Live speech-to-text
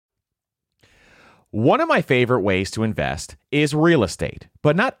One of my favorite ways to invest is real estate,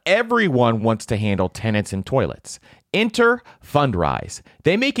 but not everyone wants to handle tenants and toilets. Enter Fundrise.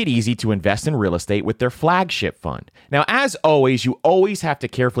 They make it easy to invest in real estate with their flagship fund. Now, as always, you always have to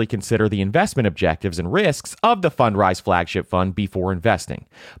carefully consider the investment objectives and risks of the Fundrise flagship fund before investing.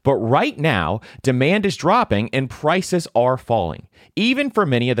 But right now, demand is dropping and prices are falling, even for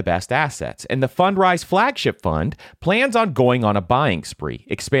many of the best assets. And the Fundrise flagship fund plans on going on a buying spree,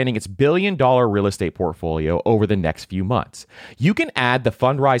 expanding its billion-dollar real estate portfolio over the next few months. You can add the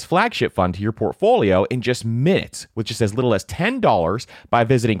Fundrise flagship fund to your portfolio in just minutes, with just as little as $10 by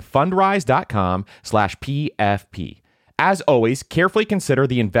visiting fundrise.com/PFP. As always, carefully consider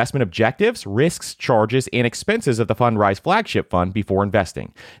the investment objectives, risks, charges, and expenses of the Fundrise flagship fund before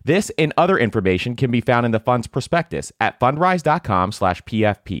investing. This and other information can be found in the fund's prospectus at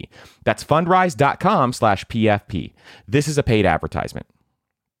fundrise.com/PFP. That's fundrise.com/PFP. This is a paid advertisement.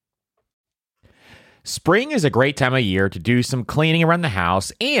 Spring is a great time of year to do some cleaning around the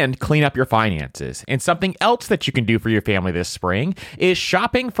house and clean up your finances. And something else that you can do for your family this spring is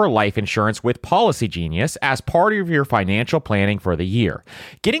shopping for life insurance with Policy Genius as part of your financial planning for the year.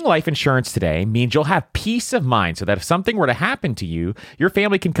 Getting life insurance today means you'll have peace of mind so that if something were to happen to you, your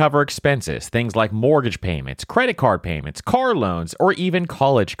family can cover expenses, things like mortgage payments, credit card payments, car loans, or even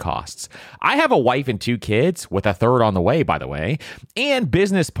college costs. I have a wife and 2 kids, with a third on the way, by the way, and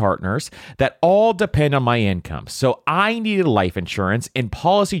business partners that all depend on my income. So I needed life insurance, and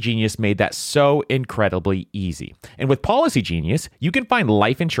Policy Genius made that so incredibly easy. And with Policy Genius, you can find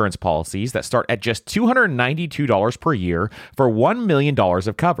life insurance policies that start at just $292 per year for $1 million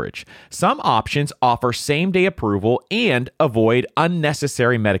of coverage. Some options offer same-day approval and avoid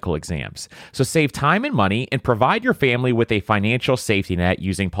unnecessary medical exams. So save time and money and provide your family with a financial safety net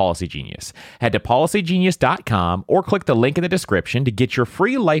using Policy Genius. Head to policygenius.com or click the link in the description to get your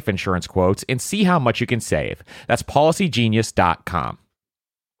free life insurance quotes and see how much you can save. That's policygenius.com.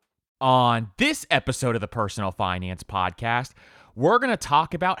 On this episode of the Personal Finance Podcast, we're going to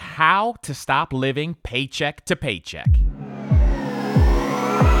talk about how to stop living paycheck to paycheck.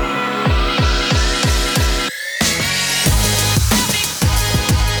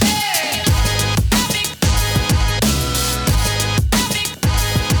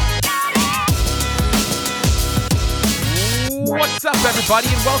 What's up, everybody,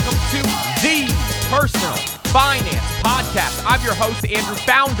 and welcome to the Personal Finance Podcast. I'm your host, Andrew,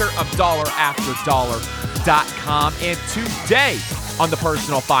 founder of DollarAfterDollar.com, and today on the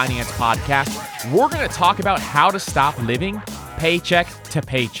Personal Finance Podcast, we're going to talk about how to stop living paycheck to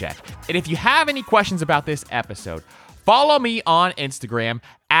paycheck. And if you have any questions about this episode, follow me on Instagram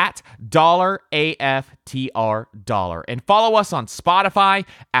at $AFTR and follow us on Spotify,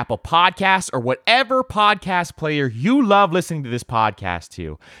 Apple Podcasts, or whatever podcast player you love listening to this podcast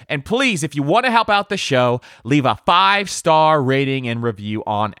to. And please, if you want to help out the show, leave a 5-star rating and review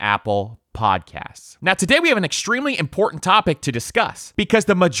on Apple Podcasts. Now, today we have an extremely important topic to discuss because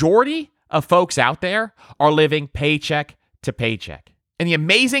the majority of folks out there are living paycheck to paycheck. And the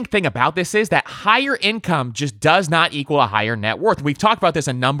amazing thing about this is that higher income just does not equal a higher net worth. We've talked about this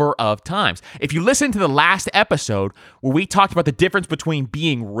a number of times. If you listen to the last episode where we talked about the difference between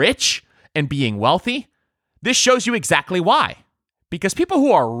being rich and being wealthy, this shows you exactly why. Because people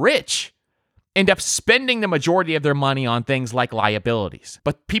who are rich end up spending the majority of their money on things like liabilities.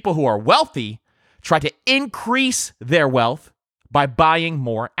 But people who are wealthy try to increase their wealth by buying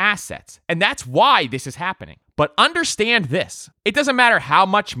more assets. And that's why this is happening. But understand this, it doesn't matter how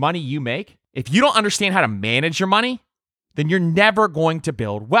much money you make. If you don't understand how to manage your money, then you're never going to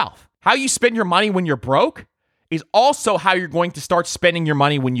build wealth. How you spend your money when you're broke is also how you're going to start spending your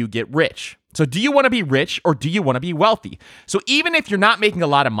money when you get rich. So do you want to be rich or do you want to be wealthy? So even if you're not making a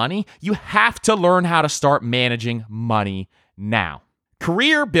lot of money, you have to learn how to start managing money now.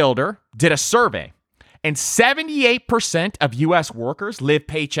 Career Builder did a survey, and 78% of U.S. workers live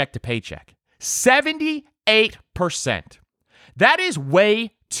paycheck to paycheck. 78%. That is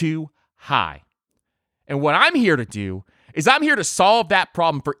way too high. And what I'm here to do is I'm here to solve that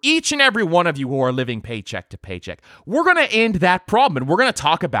problem for each and every one of you who are living paycheck to paycheck. We're going to end that problem, and we're going to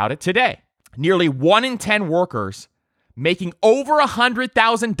talk about it today. Nearly 1 in 10 workers making over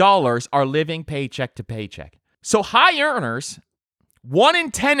 $100,000 are living paycheck to paycheck. So high earners, 1 in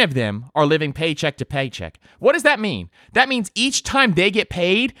 10 of them are living paycheck to paycheck. What does that mean? That means each time they get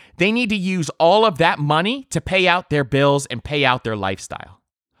paid, they need to use all of that money to pay out their bills and pay out their lifestyle.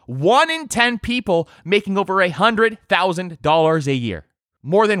 1 in 10 people making over $100,000 a year.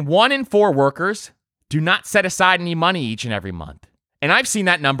 More than 1 in 4 workers do not set aside any money each and every month. And I've seen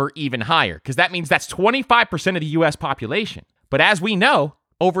that number even higher, because that means that's 25% of the U.S. population. But as we know,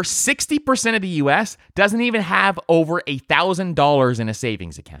 Over 60% of the US doesn't even have over $1,000 in a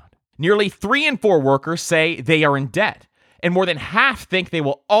savings account. Nearly 3 in 4 workers say they are in debt, and more than half think they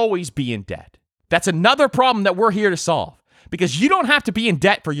will always be in debt. That's another problem that we're here to solve, because you don't have to be in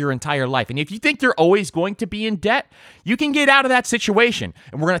debt for your entire life. And if you think you're always going to be in debt, you can get out of that situation.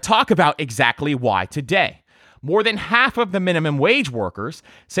 And we're going to talk about exactly why today. More than half of the minimum wage workers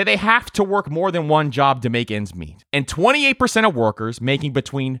say they have to work more than one job to make ends meet. And 28% of workers making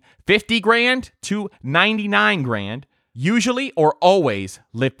between 50 grand to 99 grand usually or always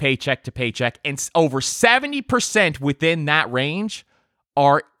live paycheck to paycheck, and over 70% within that range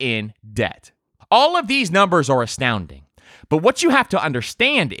are in debt. All of these numbers are astounding, but what you have to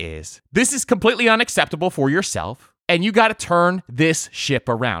understand is this is completely unacceptable for yourself, and you got to turn this ship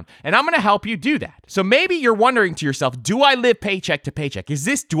around, and I'm going to help you do that. So maybe you're wondering to yourself, do I live paycheck to paycheck?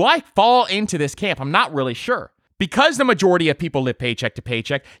 Do I fall into this camp? I'm not really sure. Because the majority of people live paycheck to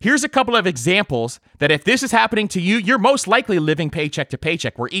paycheck, here's a couple of examples that if this is happening to you, you're most likely living paycheck to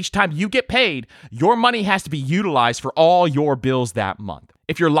paycheck, where each time you get paid, your money has to be utilized for all your bills that month.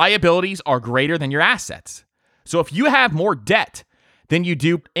 If your liabilities are greater than your assets. So if you have more debt than you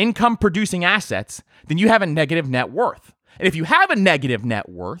do income producing assets, then you have a negative net worth. And if you have a negative net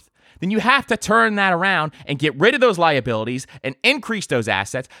worth, then you have to turn that around and get rid of those liabilities and increase those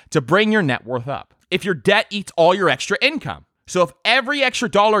assets to bring your net worth up. If your debt eats all your extra income. So if every extra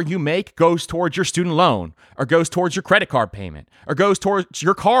dollar you make goes towards your student loan, or goes towards your credit card payment, or goes towards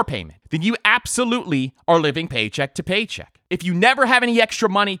your car payment, then you absolutely are living paycheck to paycheck. If you never have any extra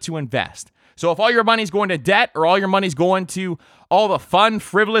money to invest, so if all your money's going to debt, or all your money's going to all the fun,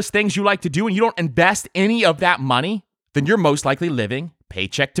 frivolous things you like to do, and you don't invest any of that money, then you're most likely living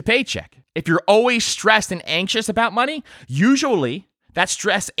paycheck to paycheck. If you're always stressed and anxious about money, usually that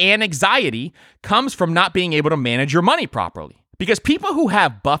stress and anxiety comes from not being able to manage your money properly. Because people who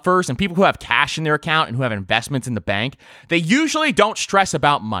have buffers and people who have cash in their account and who have investments in the bank, they usually don't stress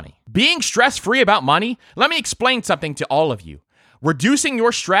about money. Being stress-free about money, let me explain something to all of you. Reducing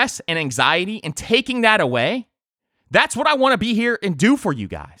your stress and anxiety and taking that away, that's what I want to be here and do for you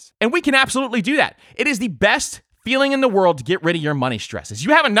guys. And we can absolutely do that. It is the best feeling in the world to get rid of your money stresses.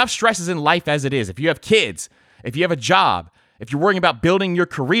 You have enough stresses in life as it is. If you have kids, if you have a job, if you're worrying about building your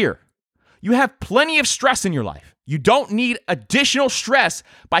career, you have plenty of stress in your life. You don't need additional stress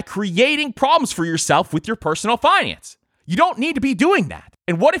by creating problems for yourself with your personal finance. You don't need to be doing that.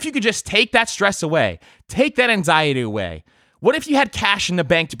 And what if you could just take that stress away, take that anxiety away? What if you had cash in the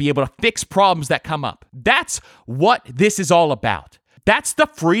bank to be able to fix problems that come up? That's what this is all about. That's the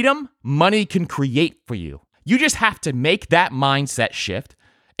freedom money can create for you. You just have to make that mindset shift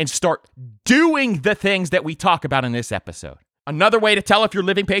and start doing the things that we talk about in this episode. Another way to tell if you're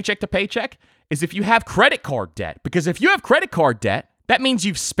living paycheck to paycheck is if you have credit card debt. Because if you have credit card debt, that means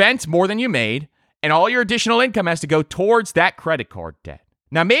you've spent more than you made, and all your additional income has to go towards that credit card debt.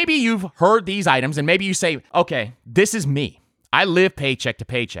 Now, maybe you've heard these items, and maybe you say, okay, this is me. I live paycheck to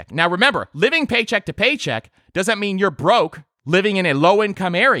paycheck. Now, remember, living paycheck to paycheck doesn't mean you're broke, living in a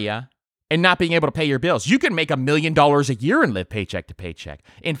low-income area, and not being able to pay your bills. You can make $1 million a year and live paycheck to paycheck.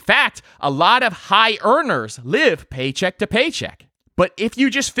 In fact, a lot of high earners live paycheck to paycheck. But if you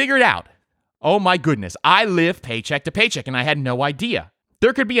just figured out, oh my goodness, I live paycheck to paycheck and I had no idea,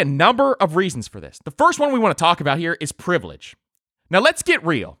 there could be a number of reasons for this. The first one we want to talk about here is privilege. Now let's get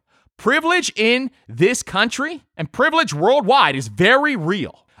real. Privilege in this country and privilege worldwide is very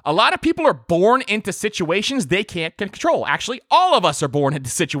real. A lot of people are born into situations they can't control. Actually, all of us are born into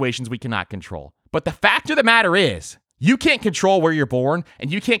situations we cannot control. But the fact of the matter is, you can't control where you're born,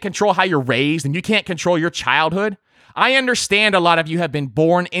 and you can't control how you're raised, and you can't control your childhood. I understand a lot of you have been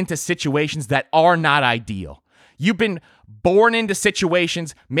born into situations that are not ideal. You've been born into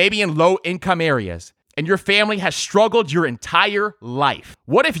situations, maybe in low-income areas, and your family has struggled your entire life.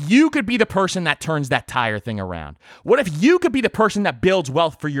 What if you could be the person that turns that tire thing around? What if you could be the person that builds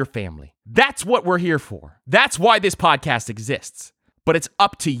wealth for your family? That's what we're here for. That's why this podcast exists. But it's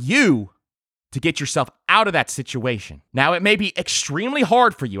up to you to get yourself out of that situation. Now, it may be extremely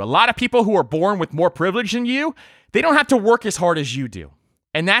hard for you. A lot of people who are born with more privilege than you, they don't have to work as hard as you do.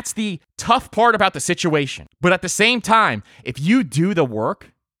 And that's the tough part about the situation. But at the same time, if you do the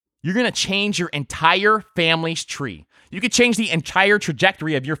work, you're going to change your entire family's tree. You could change the entire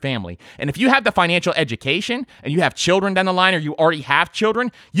trajectory of your family. And if you have the financial education and you have children down the line, or you already have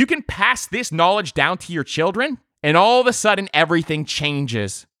children, you can pass this knowledge down to your children, and all of a sudden everything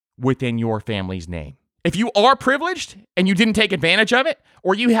changes within your family's name. If you are privileged and you didn't take advantage of it,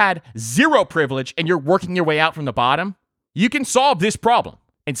 or you had zero privilege and you're working your way out from the bottom, you can solve this problem.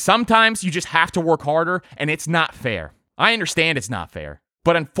 And sometimes you just have to work harder, and it's not fair. I understand it's not fair.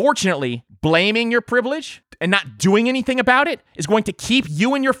 But unfortunately, blaming your privilege and not doing anything about it is going to keep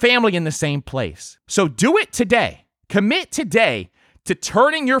you and your family in the same place. So do it today. Commit today to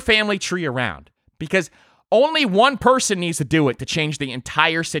turning your family tree around, because only one person needs to do it to change the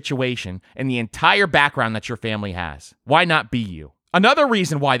entire situation and the entire background that your family has. Why not be you? Another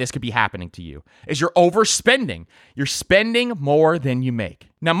reason why this could be happening to you is you're overspending. You're spending more than you make.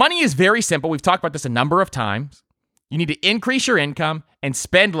 Now, money is very simple. We've talked about this a number of times. You need to increase your income and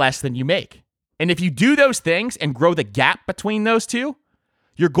spend less than you make. And if you do those things and grow the gap between those two,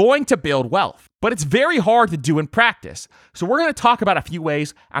 you're going to build wealth. But it's very hard to do in practice. So we're going to talk about a few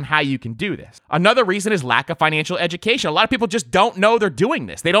ways on how you can do this. Another reason is lack of financial education. A lot of people just don't know they're doing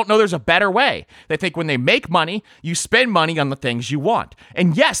this. They don't know there's a better way. They think when they make money, you spend money on the things you want.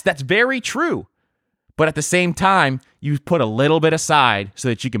 And yes, that's very true. But at the same time, you put a little bit aside so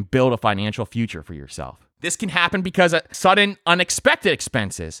that you can build a financial future for yourself. This can happen because of sudden unexpected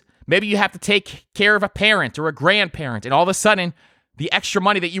expenses. Maybe you have to take care of a parent or a grandparent, and all of a sudden, the extra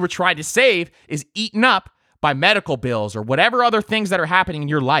money that you were trying to save is eaten up by medical bills or whatever other things that are happening in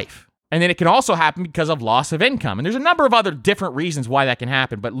your life. And then it can also happen because of loss of income. And there's a number of other different reasons why that can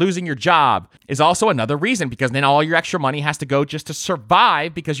happen. But losing your job is also another reason, because then all your extra money has to go just to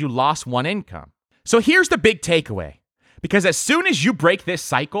survive because you lost one income. So here's the big takeaway. Because as soon as you break this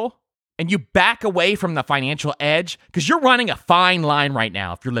cycle and you back away from the financial edge, because you're running a fine line right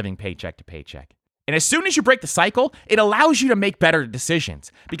now if you're living paycheck to paycheck. And as soon as you break the cycle, it allows you to make better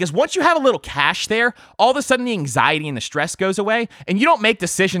decisions. Because once you have a little cash there, all of a sudden the anxiety and the stress goes away, and you don't make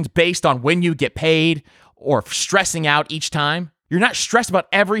decisions based on when you get paid or stressing out each time. You're not stressed about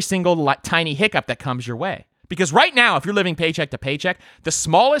every single tiny hiccup that comes your way. Because right now, if you're living paycheck to paycheck, the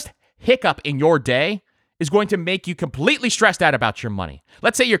smallest hiccup in your day is going to make you completely stressed out about your money.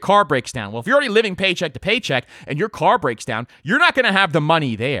 Let's say your car breaks down. Well, if you're already living paycheck to paycheck and your car breaks down, you're not going to have the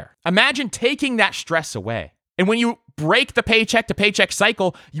money there. Imagine taking that stress away. And when you break the paycheck to paycheck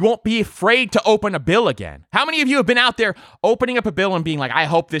cycle, you won't be afraid to open a bill again. How many of you have been out there opening up a bill and being like, I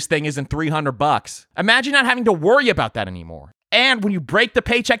hope this thing isn't $300? Imagine not having to worry about that anymore. And when you break the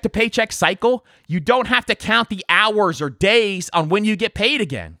paycheck to paycheck cycle, you don't have to count the hours or days on when you get paid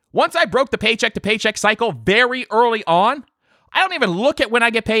again. Once I broke the paycheck to paycheck cycle very early on, I don't even look at when I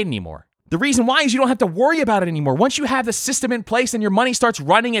get paid anymore. The reason why is you don't have to worry about it anymore. Once you have the system in place and your money starts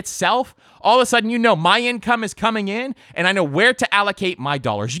running itself, all of a sudden you know my income is coming in and I know where to allocate my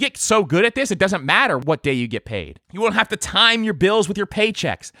dollars. You get so good at this, it doesn't matter what day you get paid. You won't have to time your bills with your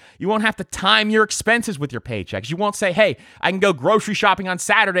paychecks. You won't have to time your expenses with your paychecks. You won't say, hey, I can go grocery shopping on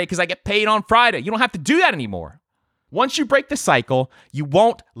Saturday because I get paid on Friday. You don't have to do that anymore. Once you break the cycle, you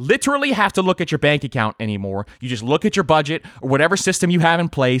won't literally have to look at your bank account anymore. You just look at your budget or whatever system you have in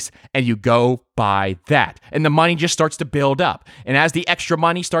place and you go by that. And the money just starts to build up. And as the extra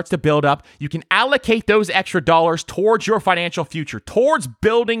money starts to build up, you can allocate those extra dollars towards your financial future, towards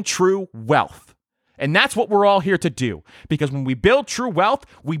building true wealth. And that's what we're all here to do. Because when we build true wealth,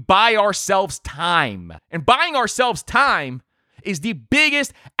 we buy ourselves time. And buying ourselves time is the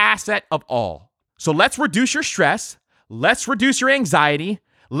biggest asset of all. So let's reduce your stress. Let's reduce your anxiety.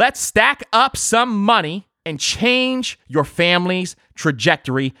 Let's stack up some money and change your family's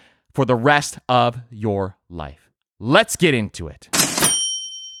trajectory for the rest of your life. Let's get into it.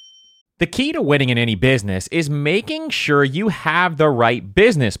 The key to winning in any business is making sure you have the right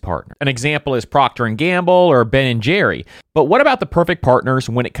business partner. An example is Procter & Gamble or Ben & Jerry. But what about the perfect partners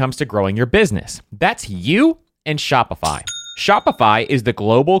when it comes to growing your business? That's you and Shopify. Shopify is the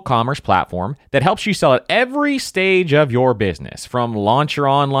global commerce platform that helps you sell at every stage of your business, from launch your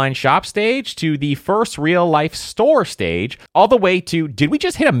online shop stage to the first real-life store stage, all the way to did we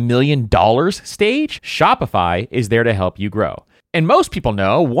just hit $1 million stage? Shopify is there to help you grow. And most people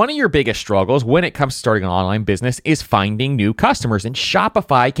know one of your biggest struggles when it comes to starting an online business is finding new customers, and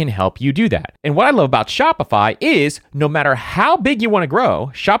Shopify can help you do that. And what I love about Shopify is no matter how big you want to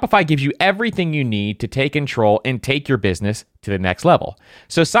grow, Shopify gives you everything you need to take control and take your business to the next level.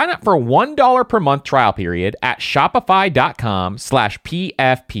 So sign up for a $1 per month trial period at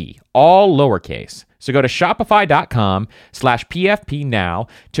shopify.com/PFP, all lowercase. So go to shopify.com/PFP now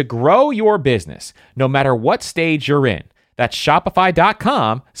to grow your business, no matter what stage you're in. That's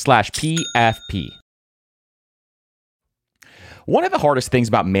shopify.com/PFP. One of the hardest things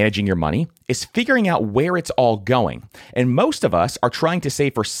about managing your money is figuring out where it's all going. And most of us are trying to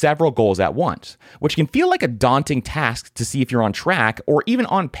save for several goals at once, which can feel like a daunting task to see if you're on track or even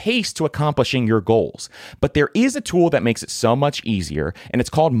on pace to accomplishing your goals. But there is a tool that makes it so much easier, and it's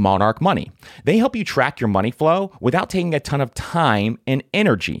called Monarch Money. They help you track your money flow without taking a ton of time and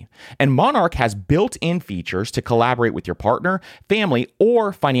energy. And Monarch has built-in features to collaborate with your partner, family,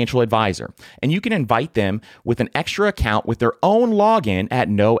 or financial advisor. And you can invite them with an extra account with their own login at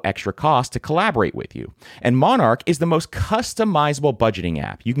no extra cost to collaborate with you. And Monarch is the most customizable budgeting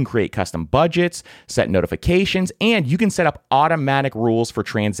app. You can create custom budgets, set notifications, and you can set up automatic rules for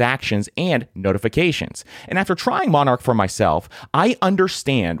transactions and notifications. And after trying Monarch for myself, I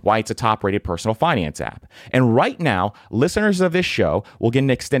understand why it's a top-rated personal finance app. And right now, listeners of this show will get an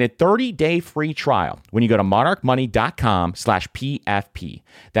extended 30-day free trial when you go to monarchmoney.com/PFP.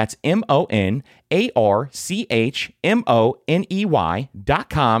 That's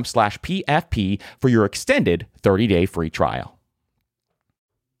monarchmoney.com/PFP for your extended 30-day free trial.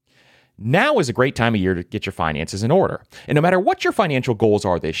 Now is a great time of year to get your finances in order. And no matter what your financial goals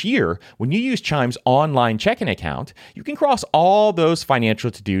are this year, when you use Chime's online checking account, you can cross all those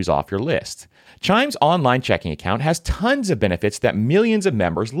financial to-dos off your list. Chime's online checking account has tons of benefits that millions of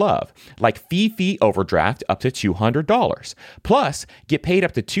members love, like fee overdraft up to $200. Plus, get paid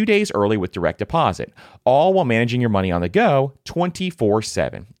up to 2 days early with direct deposit, all while managing your money on the go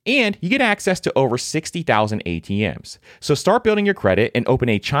 24/7. And you get access to over 60,000 ATMs. So start building your credit and open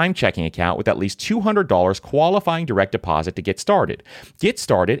a Chime checking account with at least $200 qualifying direct deposit to get started. Get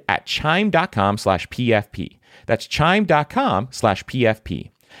started at chime.com/PFP. That's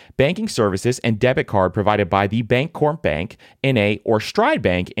chime.com/PFP. Banking services and debit card provided by the Bancorp Bank, N.A. or Stride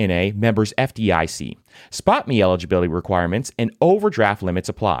Bank, N.A., members FDIC. Spot me eligibility requirements and overdraft limits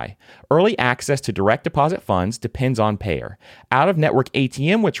apply. Early access to direct deposit funds depends on payer. Out-of-network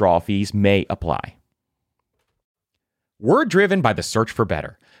ATM withdrawal fees may apply. We're driven by the search for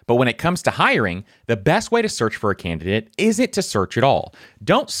better. But when it comes to hiring, the best way to search for a candidate isn't to search at all.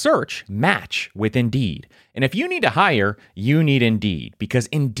 Don't search, match with Indeed. And if you need to hire, you need Indeed, because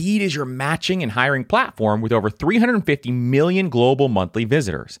Indeed is your matching and hiring platform with over 350 million global monthly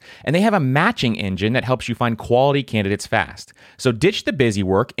visitors. And they have a matching engine that helps you find quality candidates fast. So ditch the busy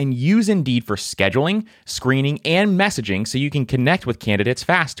work and use Indeed for scheduling, screening, and messaging so you can connect with candidates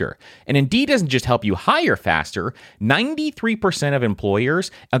faster. And Indeed doesn't just help you hire faster. 93% of employers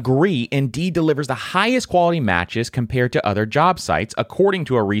agree Indeed delivers the highest quality matches compared to other job sites, according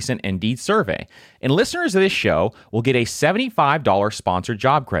to a recent Indeed survey. And listeners of this show will get a $75 sponsored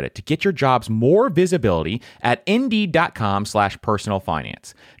job credit to get your jobs more visibility at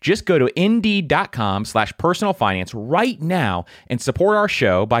Indeed.com/personalfinance. Just go to Indeed.com/personalfinance right now and support our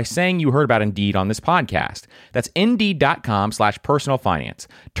show by saying you heard about Indeed on this podcast. That's Indeed.com/personalfinance.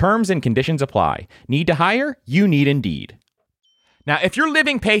 Terms and conditions apply. Need to hire? You need Indeed. Now, if you're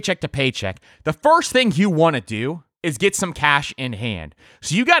living paycheck to paycheck, the first thing you want to do is get some cash in hand.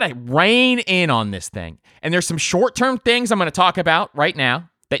 So you got to rein in on this thing. And there's some short-term things I'm going to talk about right now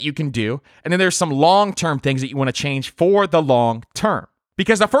that you can do. And then there's some long-term things that you want to change for the long term.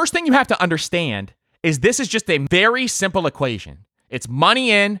 Because the first thing you have to understand is this is just a very simple equation. It's money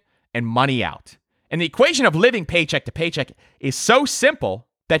in and money out. And the equation of living paycheck to paycheck is so simple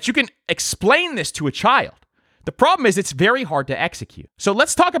that you can explain this to a child. The problem is it's very hard to execute. So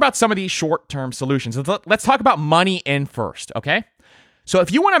let's talk about some of these short-term solutions. Let's talk about money in first, okay? So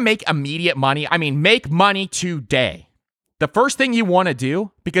if you want to make immediate money, make money today. The first thing you want to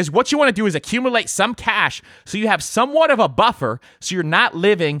do, because what you want to do is accumulate some cash so you have somewhat of a buffer so you're not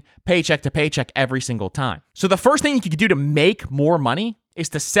living paycheck to paycheck every single time. So the first thing you can do to make more money is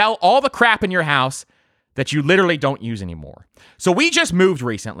to sell all the crap in your house that you literally don't use anymore. So we just moved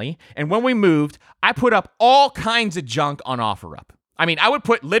recently, and when we moved, I put up all kinds of junk on OfferUp. I would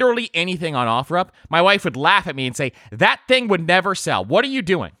put literally anything on OfferUp. My wife would laugh at me and say, "That thing would never sell. What are you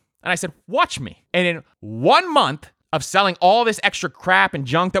doing?" And I said, "Watch me." And in 1 month of selling all this extra crap and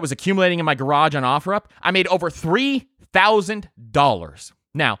junk that was accumulating in my garage on OfferUp, I made over $3,000.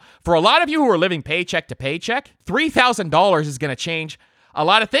 Now, for a lot of you who are living paycheck to paycheck, $3,000 is going to change a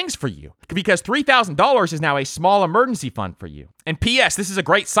lot of things for you, because $3,000 is now a small emergency fund for you. And P.S., this is a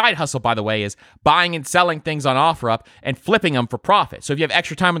great side hustle, by the way, is buying and selling things on OfferUp and flipping them for profit. So if you have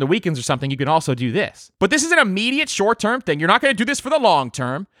extra time on the weekends or something, you can also do this. But this is an immediate short-term thing. You're not going to do this for the long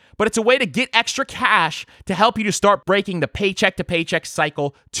term, but it's a way to get extra cash to help you to start breaking the paycheck to paycheck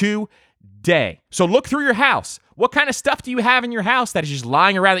cycle today. So look through your house. What kind of stuff do you have in your house that is just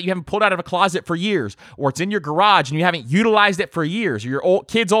lying around that you haven't pulled out of a closet for years, or it's in your garage and you haven't utilized it for years, or your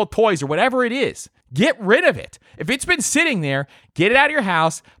kids' old toys, or whatever it is? Get rid of it. If it's been sitting there, get it out of your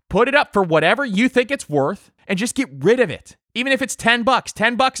house, put it up for whatever you think it's worth, and just get rid of it. Even if it's $10,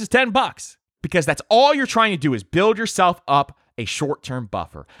 $10 is $10. Because that's all you're trying to do is build yourself up a short-term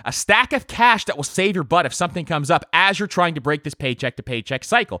buffer, a stack of cash that will save your butt if something comes up as you're trying to break this paycheck to paycheck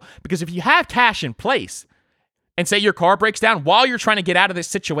cycle. Because if you have cash in place and say your car breaks down while you're trying to get out of this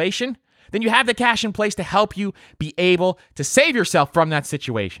situation, then you have the cash in place to help you be able to save yourself from that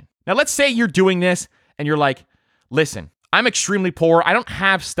situation. Now, let's say you're doing this and you're like, listen, I'm extremely poor. I don't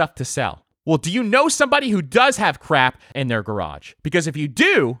have stuff to sell. Well, do you know somebody who does have crap in their garage? Because if you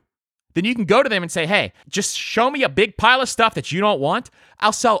do, then you can go to them and say, hey, just show me a big pile of stuff that you don't want.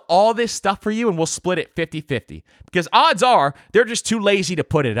 I'll sell all this stuff for you and we'll split it 50-50. Because odds are they're just too lazy to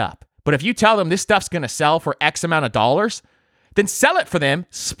put it up. But if you tell them this stuff's going to sell for X amount of dollars, then sell it for them,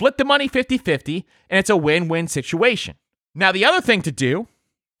 split the money 50-50, and it's a win-win situation. Now, the other thing to do,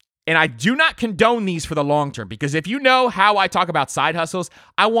 and I do not condone these for the long term, because if you know how I talk about side hustles,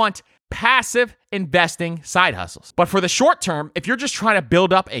 I want passive investing side hustles. But for the short term, if you're just trying to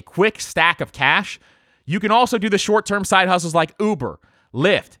build up a quick stack of cash, you can also do the short-term side hustles like Uber,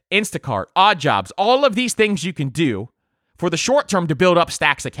 Lyft, Instacart, Odd Jobs. All of these things you can do for the short term to build up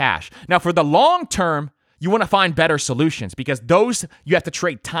stacks of cash. Now, for the long term, you want to find better solutions because those, you have to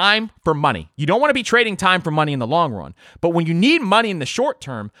trade time for money. You don't want to be trading time for money in the long run. But when you need money in the short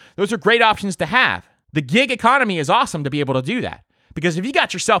term, those are great options to have. The gig economy is awesome to be able to do that. Because if you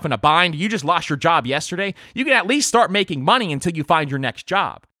got yourself in a bind, you just lost your job yesterday, you can at least start making money until you find your next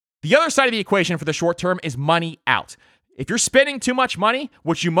job. The other side of the equation for the short term is money out. If you're spending too much money,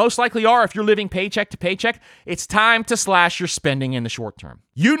 which you most likely are if you're living paycheck to paycheck, it's time to slash your spending in the short term.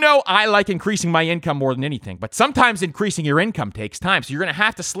 You know I like increasing my income more than anything, but sometimes increasing your income takes time. So you're going to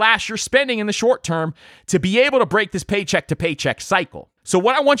have to slash your spending in the short term to be able to break this paycheck to paycheck cycle. So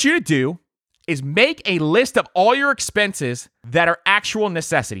what I want you to do is make a list of all your expenses that are actual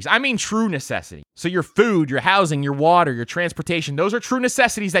necessities. I mean true necessity. So your food, your housing, your water, your transportation, those are true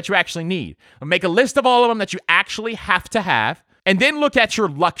necessities that you actually need. Make a list of all of them that you actually have to have, and then look at your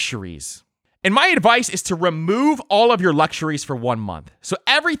luxuries. And my advice is to remove all of your luxuries for 1 month. So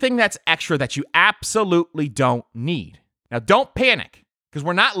everything that's extra that you absolutely don't need. Now don't panic, because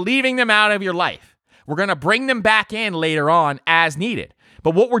we're not leaving them out of your life. We're going to bring them back in later on as needed.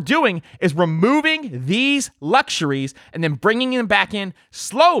 But what we're doing is removing these luxuries and then bringing them back in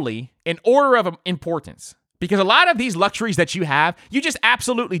slowly in order of importance. Because a lot of these luxuries that you have, you just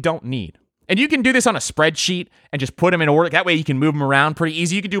absolutely don't need. And you can do this on a spreadsheet and just put them in order. That way you can move them around pretty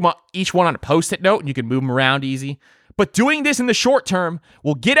easy. You can do each one on a Post-it note and you can move them around easy. But doing this in the short term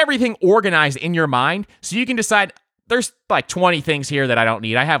will get everything organized in your mind so you can decide, there's like 20 things here that I don't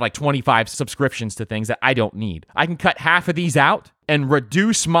need. I have like 25 subscriptions to things that I don't need. I can cut half of these out and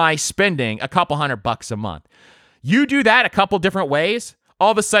reduce my spending a couple $100 a month. You do that a couple different ways,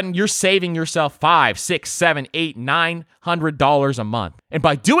 all of a sudden you're saving yourself $500, $600, $700, $800, $900 a month. And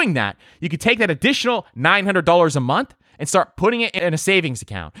by doing that, you can take that additional $900 a month and start putting it in a savings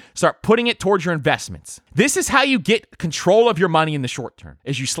account. Start putting it towards your investments. This is how you get control of your money in the short term,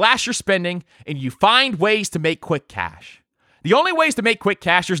 is you slash your spending and you find ways to make quick cash. The only ways to make quick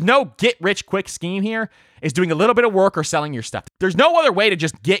cash, there's no get-rich-quick scheme here, is doing a little bit of work or selling your stuff. There's no other way to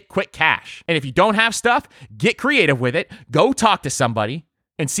just get quick cash. And if you don't have stuff, get creative with it. Go talk to somebody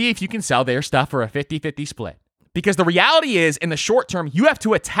and see if you can sell their stuff for a 50-50 split. Because the reality is, in the short term, you have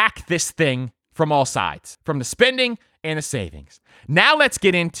to attack this thing from all sides, from the spending and the savings. Now let's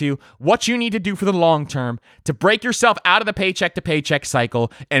get into what you need to do for the long term to break yourself out of the paycheck to paycheck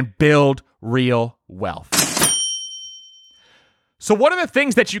cycle and build real wealth. So what are the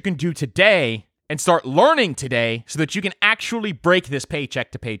things that you can do today and start learning today so that you can actually break this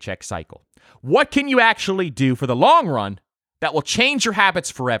paycheck to paycheck cycle? What can you actually do for the long run that will change your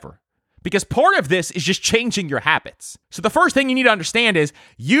habits forever? Because part of this is just changing your habits. So the first thing you need to understand is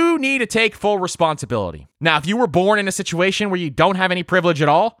you need to take full responsibility. Now, if you were born in a situation where you don't have any privilege at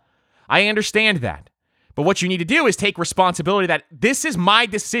all, I understand that. But what you need to do is take responsibility that this is my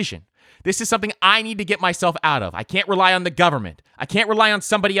decision. This is something I need to get myself out of. I can't rely on the government. I can't rely on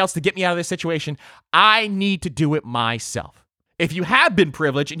somebody else to get me out of this situation. I need to do it myself. If you have been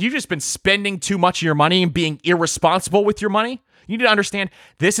privileged and you've just been spending too much of your money and being irresponsible with your money, you need to understand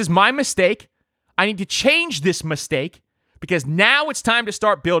this is my mistake. I need to change this mistake because now it's time to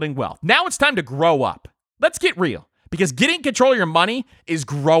start building wealth. Now it's time to grow up. Let's get real, because getting control of your money is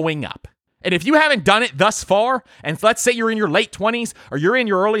growing up. And if you haven't done it thus far, and let's say you're in your late 20s or you're in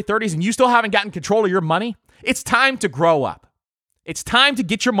your early 30s and you still haven't gotten control of your money, it's time to grow up. It's time to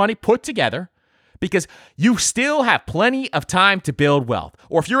get your money put together, because you still have plenty of time to build wealth.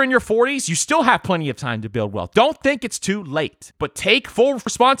 Or if you're in your 40s, you still have plenty of time to build wealth. Don't think it's too late, but take full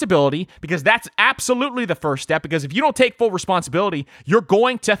responsibility, because that's absolutely the first step. Because if you don't take full responsibility, you're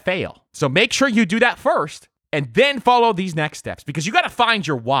going to fail. So make sure you do that first and then follow these next steps, because you got to find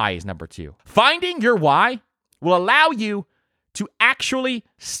your why is number 2. Finding your why will allow you to actually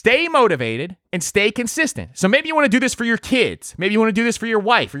stay motivated and stay consistent. So maybe you want to do this for your kids. Maybe you want to do this for your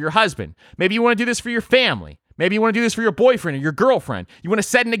wife or your husband. Maybe you want to do this for your family. Maybe you want to do this for your boyfriend or your girlfriend. You want to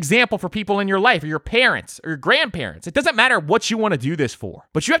set an example for people in your life or your parents or your grandparents. It doesn't matter what you want to do this for,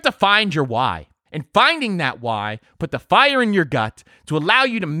 but you have to find your why. And finding that why, put the fire in your gut to allow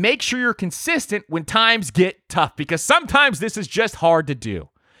you to make sure you're consistent when times get tough, because sometimes this is just hard to do.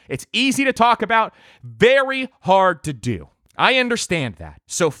 It's easy to talk about, very hard to do. I understand that.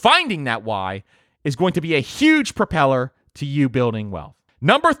 So finding that why is going to be a huge propeller to you building wealth.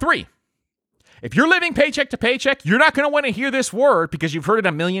 Number 3, if you're living paycheck to paycheck, you're not going to want to hear this word because you've heard it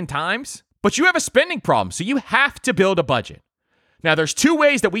a million times, but you have a spending problem, so you have to build a budget. Now, there's 2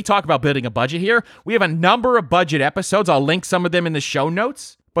 ways that we talk about building a budget here. We have a number of budget episodes. I'll link some of them in the show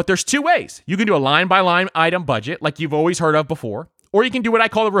notes, but there's 2 ways. You can do a line-by-line item budget like you've always heard of before, or you can do what I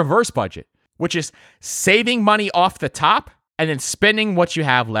call a reverse budget, which is saving money off the top and then spending what you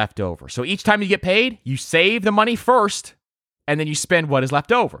have left over. So each time you get paid, you save the money first, and then you spend what is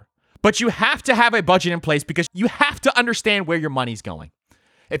left over. But you have to have a budget in place because you have to understand where your money's going.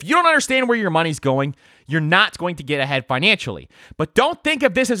 If you don't understand where your money's going, you're not going to get ahead financially. But don't think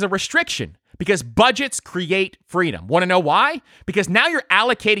of this as a restriction, because budgets create freedom. Want to know why? Because now you're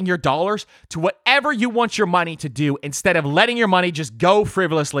allocating your dollars to whatever you want your money to do instead of letting your money just go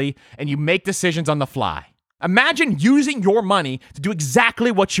frivolously and you make decisions on the fly. Imagine using your money to do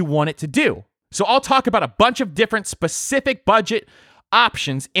exactly what you want it to do. So I'll talk about a bunch of different specific budget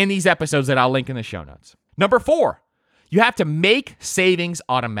options in these episodes that I'll link in the show notes. Number 4, you have to make savings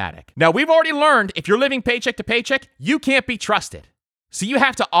automatic. Now, we've already learned if you're living paycheck to paycheck, you can't be trusted. So you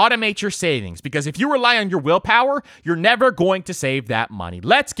have to automate your savings, because if you rely on your willpower, you're never going to save that money.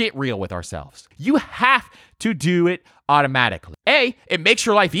 Let's get real with ourselves. You have to do it automatically. A, it makes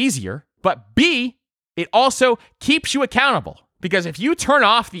your life easier, but B, it also keeps you accountable, because if you turn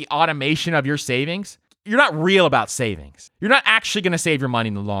off the automation of your savings, you're not real about savings. You're not actually going to save your money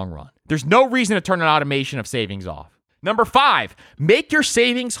in the long run. There's no reason to turn an automation of savings off. Number 5, make your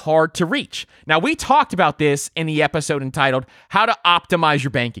savings hard to reach. Now, we talked about this in the episode entitled How to Optimize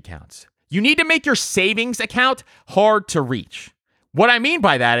Your Bank Accounts. You need to make your savings account hard to reach. What I mean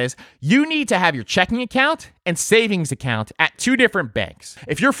by that is you need to have your checking account and savings account at 2 different banks.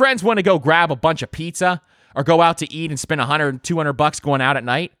 If your friends want to go grab a bunch of pizza or go out to eat and spend $100, $200 going out at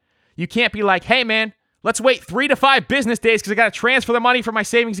night, you can't be like, hey man, let's wait 3 to 5 business days because I got to transfer the money from my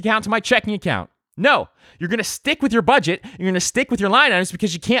savings account to my checking account. No, you're going to stick with your budget. You're going to stick with your line items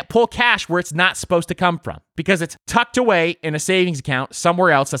because you can't pull cash where it's not supposed to come from, because it's tucked away in a savings account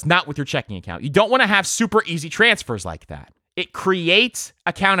somewhere else that's not with your checking account. You don't want to have super easy transfers like that. It creates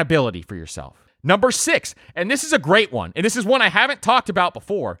accountability for yourself. Number 6, and this is a great one, and this is one I haven't talked about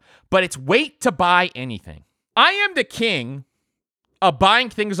before, but it's wait to buy anything. I am the king of buying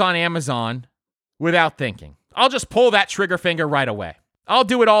things on Amazon without thinking. I'll just pull that trigger finger right away. I'll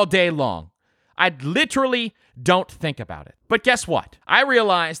do it all day long. I literally don't think about it. But guess what? I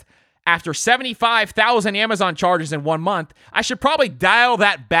realized after 75,000 Amazon charges in 1 month, I should probably dial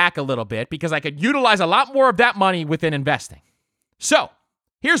that back a little bit because I could utilize a lot more of that money within investing. So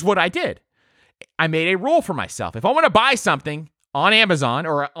here's what I did. I made a rule for myself. If I want to buy something on Amazon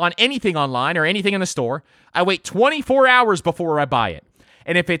or on anything online or anything in the store, I wait 24 hours before I buy it.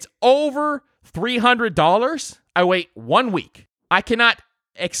 And if it's over $300, I wait 1 week. I cannot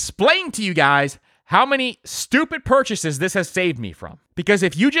explain to you guys how many stupid purchases this has saved me from. Because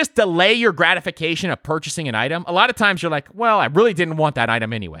if you just delay your gratification of purchasing an item, a lot of times you're like, well, I really didn't want that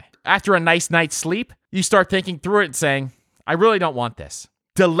item anyway. After a nice night's sleep, you start thinking through it and saying, I really don't want this.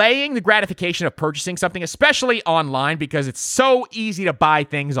 Delaying the gratification of purchasing something, especially online, because it's so easy to buy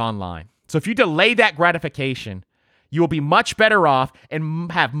things online. So if you delay that gratification, you will be much better off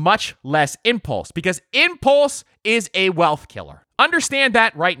and have much less impulse, because impulse is a wealth killer. Understand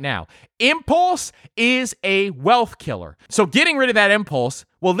that right now. Impulse is a wealth killer. So getting rid of that impulse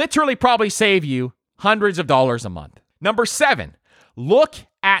will literally probably save you hundreds of dollars a month. Number 7, look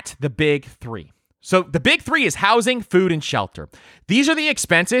at the big 3. So the big 3 is housing, food, and shelter. These are the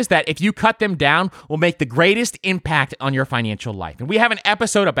expenses that if you cut them down will make the greatest impact on your financial life. And we have an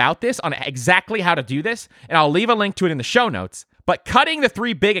episode about this on exactly how to do this, and I'll leave a link to it in the show notes. But cutting the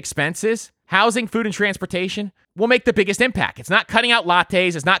 3 big expenses housing, food, and transportation will make the biggest impact. It's not cutting out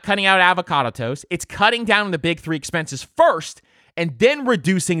lattes. It's not cutting out avocado toast. It's cutting down on the big three expenses first and then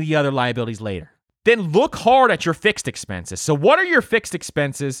reducing the other liabilities later. Then look hard at your fixed expenses. So what are your fixed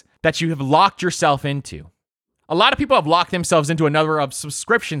expenses that you have locked yourself into? A lot of people have locked themselves into another of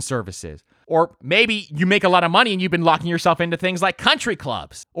subscription services. Or maybe you make a lot of money and you've been locking yourself into things like country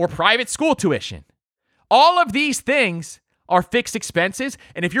clubs or private school tuition. All of these things are fixed expenses,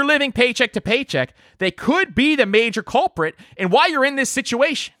 and if you're living paycheck to paycheck, they could be the major culprit in why you're in this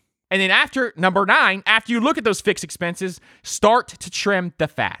situation. And then after number 9, after you look at those fixed expenses, start to trim the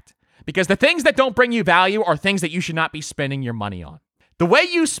fat. Because the things that don't bring you value are things that you should not be spending your money on. The way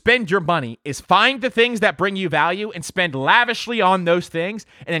you spend your money is find the things that bring you value and spend lavishly on those things,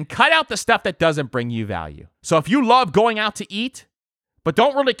 and then cut out the stuff that doesn't bring you value. So if you love going out to eat, but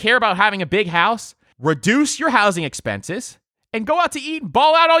don't really care about having a big house, reduce your housing expenses and go out to eat and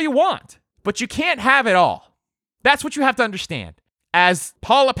ball out all you want. But you can't have it all. That's what you have to understand. As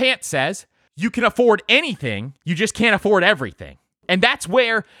Paula Pant says, you can afford anything, you just can't afford everything. And that's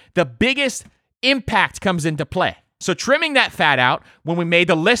where the biggest impact comes into play. So trimming that fat out, when we made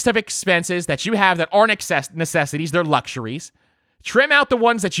the list of expenses that you have that aren't necessities, they're luxuries, trim out the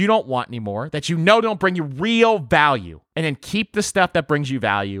ones that you don't want anymore, that you know don't bring you real value, and then keep the stuff that brings you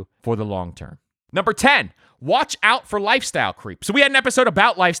value for the long term. Number 10, watch out for lifestyle creep. So we had an episode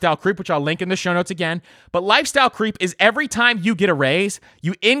about lifestyle creep, which I'll link in the show notes again. But lifestyle creep is every time you get a raise,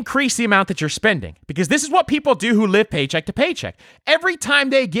 you increase the amount that you're spending. Because this is what people do who live paycheck to paycheck. Every time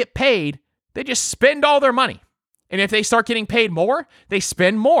they get paid, they just spend all their money. And if they start getting paid more, they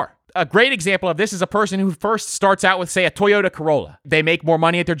spend more. A great example of this is a person who first starts out with, say, a Toyota Corolla. They make more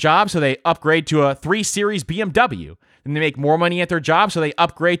money at their job, so they upgrade to a 3 Series BMW. Then they make more money at their job, so they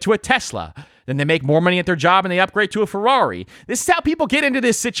upgrade to a Tesla. Then they make more money at their job and they upgrade to a Ferrari. This is how people get into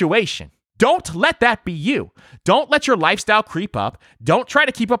this situation. Don't let that be you. Don't let your lifestyle creep up. Don't try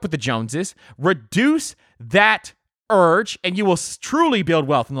to keep up with the Joneses. Reduce that urge, and you will truly build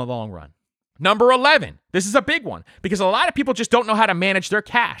wealth in the long run. Number 11, this is a big one because a lot of people just don't know how to manage their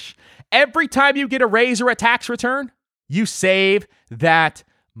cash. Every time you get a raise or a tax return, you save that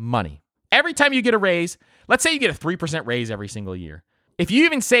money. Every time you get a raise, let's say you get a 3% raise every single year. If you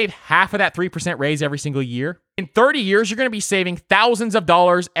even save half of that 3% raise every single year, in 30 years, you're going to be saving thousands of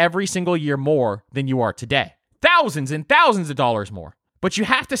dollars every single year more than you are today. Thousands and thousands of dollars more. But you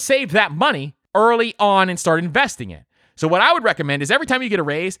have to save that money early on and start investing it. So what I would recommend is every time you get a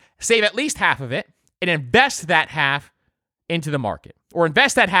raise, save at least half of it and invest that half into the market, or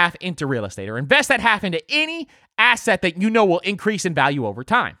invest that half into real estate, or invest that half into any asset that you know will increase in value over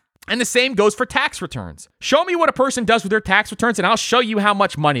time. And the same goes for tax returns. Show me what a person does with their tax returns and I'll show you how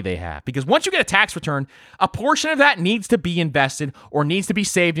much money they have. Because once you get a tax return, a portion of that needs to be invested or needs to be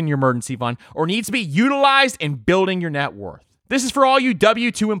saved in your emergency fund or needs to be utilized in building your net worth. This is for all you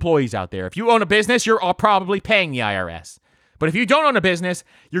W-2 employees out there. If you own a business, you're all probably paying the IRS. But if you don't own a business,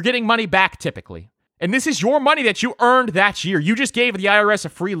 you're getting money back typically. And this is your money that you earned that year. You just gave the IRS a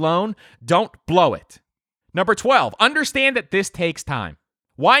free loan. Don't blow it. Number 12, understand that this takes time.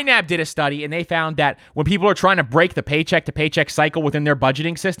 YNAB did a study and they found that when people are trying to break the paycheck to paycheck cycle within their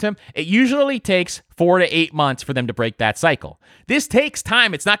budgeting system, it usually takes 4 to 8 months for them to break that cycle. This takes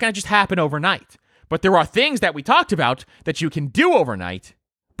time. It's not going to just happen overnight. But there are things that we talked about that you can do overnight,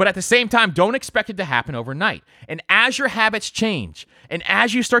 but at the same time, don't expect it to happen overnight. And as your habits change, and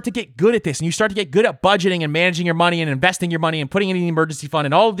as you start to get good at this, and you start to get good at budgeting and managing your money and investing your money and putting it in the emergency fund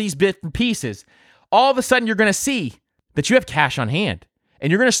and all of these bits and pieces, all of a sudden you're going to see that you have cash on hand. And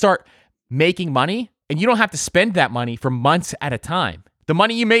you're going to start making money, and you don't have to spend that money for months at a time. The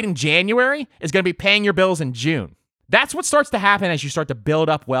money you made in January is going to be paying your bills in June. That's what starts to happen as you start to build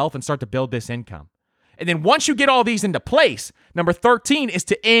up wealth and start to build this income. And then once you get all these into place, number 13 is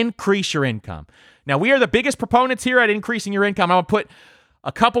to increase your income. Now, we are the biggest proponents here at increasing your income. I'm going to put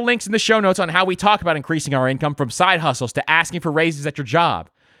a couple links in the show notes on how we talk about increasing our income, from side hustles to asking for raises at your job.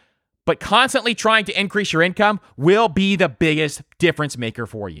 But constantly trying to increase your income will be the biggest difference maker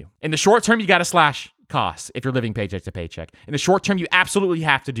for you. In the short term, you got to slash costs if you're living paycheck to paycheck. In the short term, you absolutely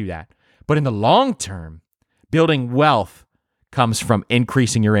have to do that. But in the long term, building wealth comes from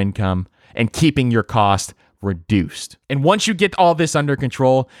increasing your income and keeping your cost reduced. And once you get all this under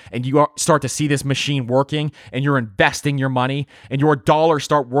control and you start to see this machine working and you're investing your money and your dollars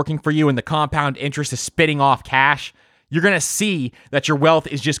start working for you and the compound interest is spitting off cash, you're going to see that your wealth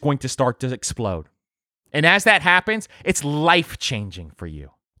is just going to start to explode. And as that happens, it's life-changing for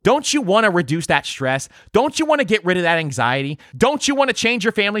you. Don't you want to reduce that stress? Don't you want to get rid of that anxiety? Don't you want to change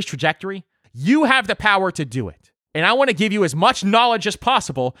your family's trajectory? You have the power to do it. And I want to give you as much knowledge as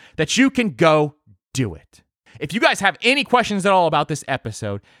possible that you can go do it. If you guys have any questions at all about this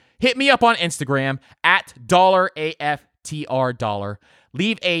episode, hit me up on Instagram at $AFTR.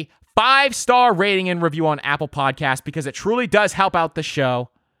 Leave a 5-star rating and review on Apple Podcasts because it truly does help out the show.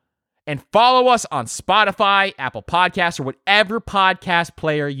 And follow us on Spotify, Apple Podcasts, or whatever podcast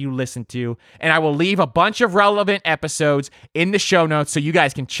player you listen to. And I will leave a bunch of relevant episodes in the show notes so you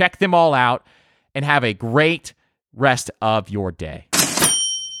guys can check them all out and have a great rest of your day.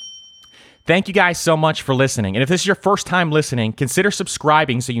 Thank you guys so much for listening. And if this is your first time listening, consider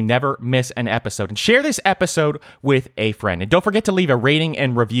subscribing so you never miss an episode. And share this episode with a friend. And don't forget to leave a rating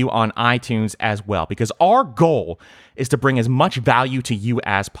and review on iTunes as well, because our goal is to bring as much value to you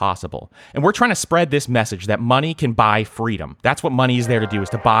as possible. And we're trying to spread this message that money can buy freedom. That's what money is there to do, is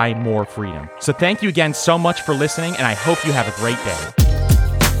to buy more freedom. So thank you again so much for listening, and I hope you have a great day.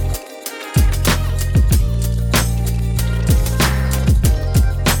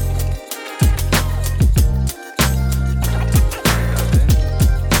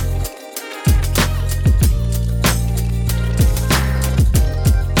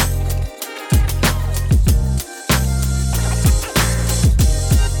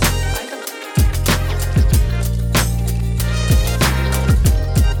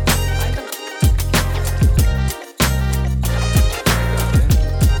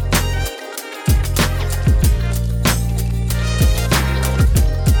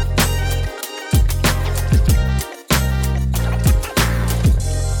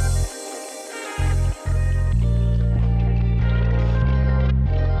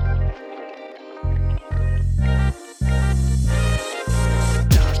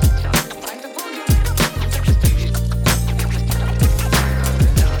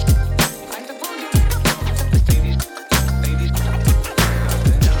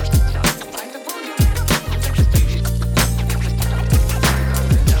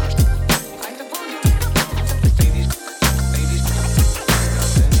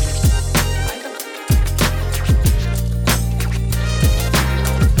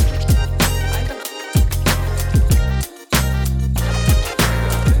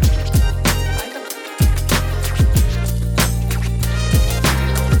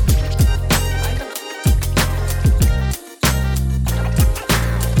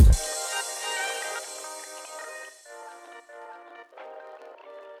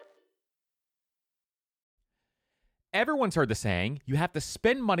 Everyone's heard the saying, you have to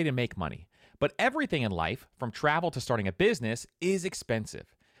spend money to make money. But everything in life, from travel to starting a business, is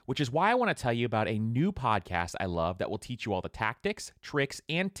expensive, which is why I want to tell you about a new podcast I love that will teach you all the tactics, tricks,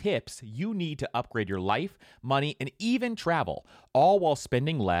 and tips you need to upgrade your life, money, and even travel, all while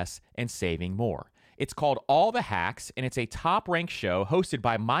spending less and saving more. It's called All the Hacks, and it's a top-ranked show hosted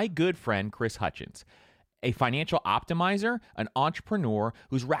by my good friend Chris Hutchins, a financial optimizer, an entrepreneur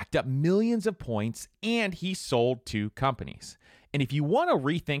who's racked up millions of points, and he sold 2 companies. And if you want to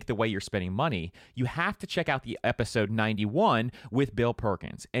rethink the way you're spending money, you have to check out the episode 91 with Bill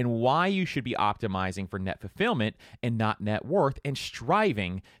Perkins and why you should be optimizing for net fulfillment and not net worth and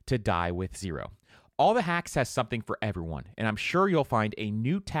striving to die with zero. All the Hacks has something for everyone, and I'm sure you'll find a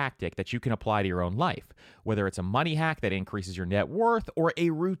new tactic that you can apply to your own life, whether it's a money hack that increases your net worth or a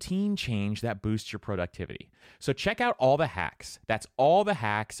routine change that boosts your productivity. So check out All the Hacks. That's All the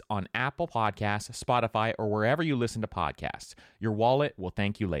Hacks on Apple Podcasts, Spotify, or wherever you listen to podcasts. Your wallet will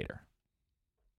thank you later.